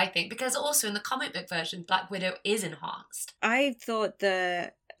 That's what I think. Because also in the comic book version, Black Widow is enhanced. I thought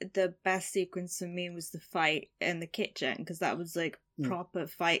the best sequence for me was the fight in the kitchen, because that was like proper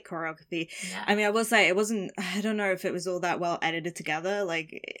fight choreography. Yeah. I mean, I will say it wasn't, I don't know if it was all that well edited together.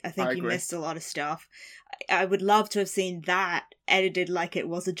 Like, I think you missed a lot of stuff. I would love to have seen that edited like it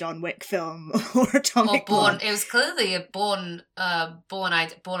was a John Wick film or a Atomic Blonde. It was clearly a Born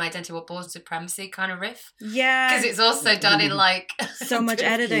Identity or Born Supremacy kind of riff. Yeah. Because it's also done in like... so much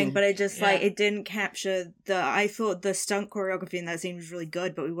editing, but it just like, it didn't capture I thought the stunt choreography in that scene was really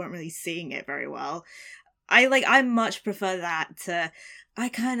good, but we weren't really seeing it very well. I much prefer that to, I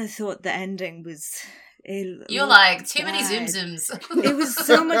kind of thought the ending was... You're like, too many zoom zooms. It was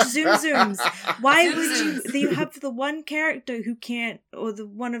so much zoom zooms. Why would you have the one character who can't, or the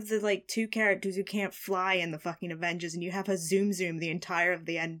one of the like two characters who can't fly in the fucking Avengers, and you have her zoom the entire of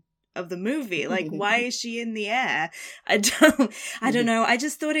the end of the movie? Like, why is she in the air? I don't know. I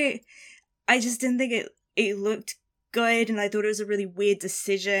just didn't think it looked good, and I thought it was a really weird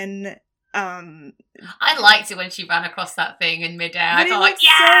decision. I liked it when she ran across that thing in midair. I thought, like,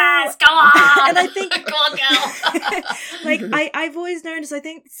 yes, go on, and I think, go on, girl. Like I've always noticed. I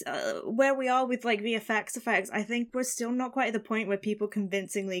think where we are with like VFX effects, I think we're still not quite at the point where people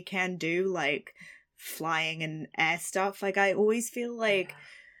convincingly can do like flying and air stuff. Like, I always feel like.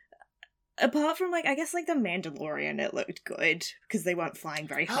 Apart from, like, I guess, like, The Mandalorian, it looked good, because they weren't flying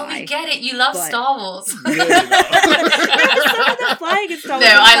very high. Oh, we get it. You love Star Wars. Some of the flying in Star Wars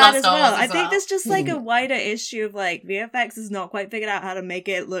I love as Star well. Wars I as think well. there's just, like, a wider issue of, like, VFX has not quite figured out how to make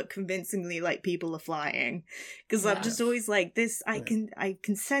it look convincingly like people are flying. Because I'm just always like, this, I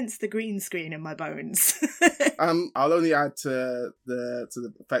can sense the green screen in my bones. I'll only add to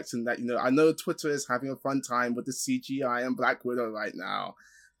the effects in that, you know, I know Twitter is having a fun time with the CGI and Black Widow right now.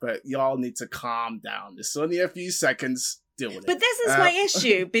 But y'all need to calm down. It's only a few seconds. Deal with it. But this is my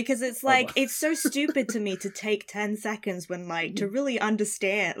issue, because it's like, it's so stupid to me to take 10 seconds when, like, to really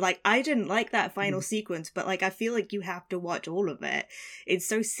understand. Like, I didn't like that final sequence, but, like, I feel like you have to watch all of it. It's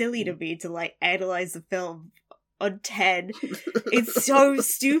so silly to me to, like, analyze the film on 10. It's so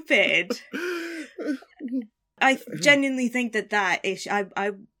stupid. I genuinely think that issue,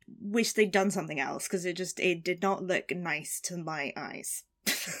 I wish they'd done something else, because it did not look nice to my eyes.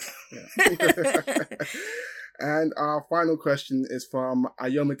 And our final question is from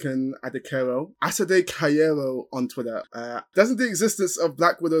Ayomikan Adekero, Asade Kayero on Twitter. Doesn't the existence of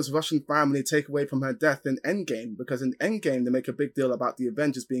Black Widow's Russian family take away from her death in Endgame? Because in Endgame, they make a big deal about the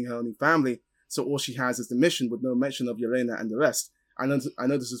Avengers being her only family, so all she has is the mission with no mention of Yelena and the rest. I know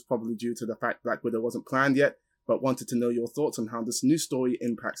this is probably due to the fact Black Widow wasn't planned yet, but wanted to know your thoughts on how this new story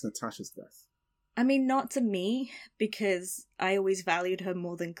impacts Natasha's death. I mean, not to me, because I always valued her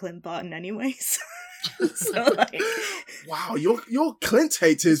more than Clint Barton anyways. So, like... Wow, your Clint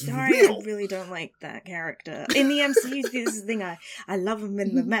hate is sorry, real. I really don't like that character. In the MCU, this is the thing, I love him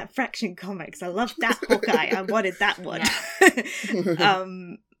in the Matt Fraction comics. I love that Hawkeye. I wanted that one. Yeah.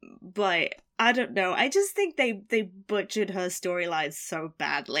 But I don't know. I just think they butchered her storyline so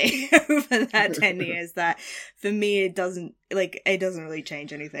badly over that 10 years that for me it doesn't really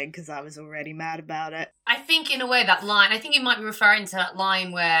change anything, because I was already mad about it. I think in a way that line, I think you might be referring to that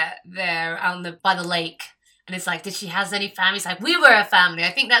line where they're by the lake and it's like, did she have any family? It's like, we were a family.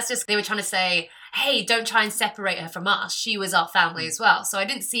 I think that's just, they were trying to say, hey, don't try and separate her from us. She was our family as well. So I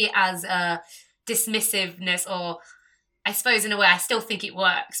didn't see it as a dismissiveness, or I suppose in a way I still think it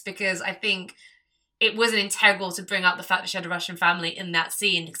works, because I think it wasn't integral to bring up the fact that she had a Russian family in that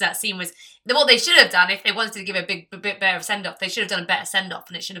scene, because that scene was what they should have done. If they wanted to give a bit better of send-off, they should have done a better send-off,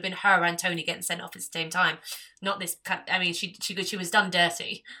 and it should have been her and Tony getting sent off at the same time, not this. I mean, she was done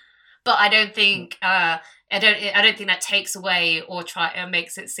dirty, but I don't think I don't think that takes away or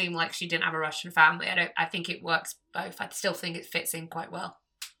makes it seem like she didn't have a Russian family. I think it works both. I still think it fits in quite well.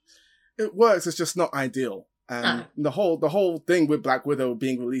 It works. It's just not ideal. And the whole thing with Black Widow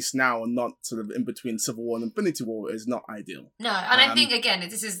being released now and not sort of in between Civil War and Infinity War is not ideal. No, and I think again,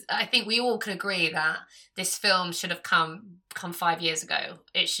 I think we all can agree that this film should have come 5 years ago.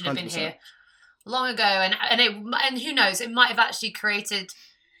 It should have 100%. Been here long ago, and who knows? It might have actually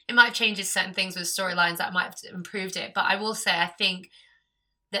changed certain things with storylines that might have improved it. But I will say, I think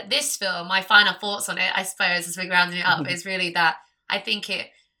that this film, my final thoughts on it, I suppose, as we're rounding it up, is really that I think it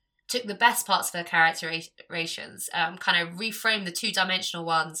took the best parts of her characterizations, kind of reframed the two-dimensional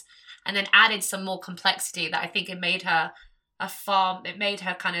ones, and then added some more complexity that I think it made her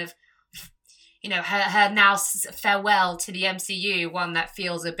kind of, her now farewell to the MCU, one that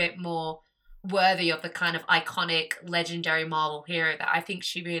feels a bit more worthy of the kind of iconic, legendary Marvel hero that I think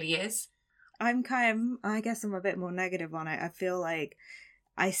she really is. I guess I'm a bit more negative on it. I feel like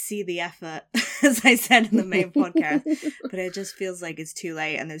I see the effort, as I said in the main podcast, but it just feels like it's too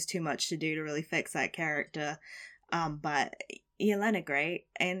late and there's too much to do to really fix that character. But Yelena, great.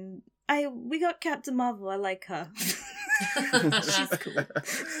 And we got Captain Marvel. I like her. She's cool.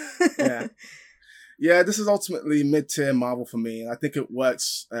 Yeah, this is ultimately mid-tier Marvel for me. And I think it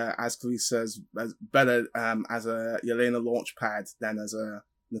works, as Clarice says, better as a Yelena launch pad than as a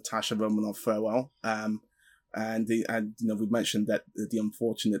Natasha Romanoff farewell. And we mentioned that the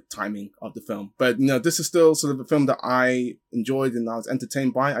unfortunate timing of the film, but this is still sort of a film that I enjoyed and I was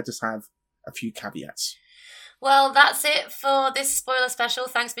entertained by. I just have a few caveats. Well, that's it for this spoiler special.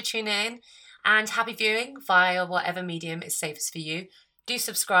 Thanks for tuning in, and happy viewing via whatever medium is safest for you. Do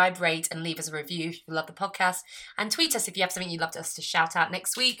subscribe, rate, and leave us a review if you love the podcast, and tweet us if you have something you'd love us to shout out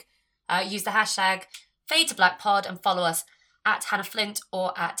next week. Use the hashtag #FadeToBlackPod and follow us at Hannah Flint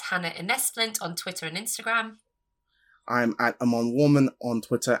or at Hannah Ines Flint on Twitter and Instagram. I'm at Amon Woman on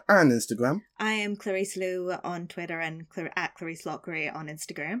Twitter and Instagram. I am Clarice Liu on Twitter and at Clarice Lockery on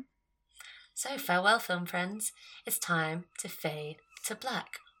Instagram. So farewell, film friends. It's time to fade to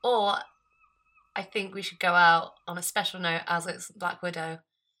black. Or I think we should go out on a special note as it's Black Widow.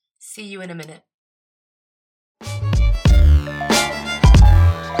 See you in a minute.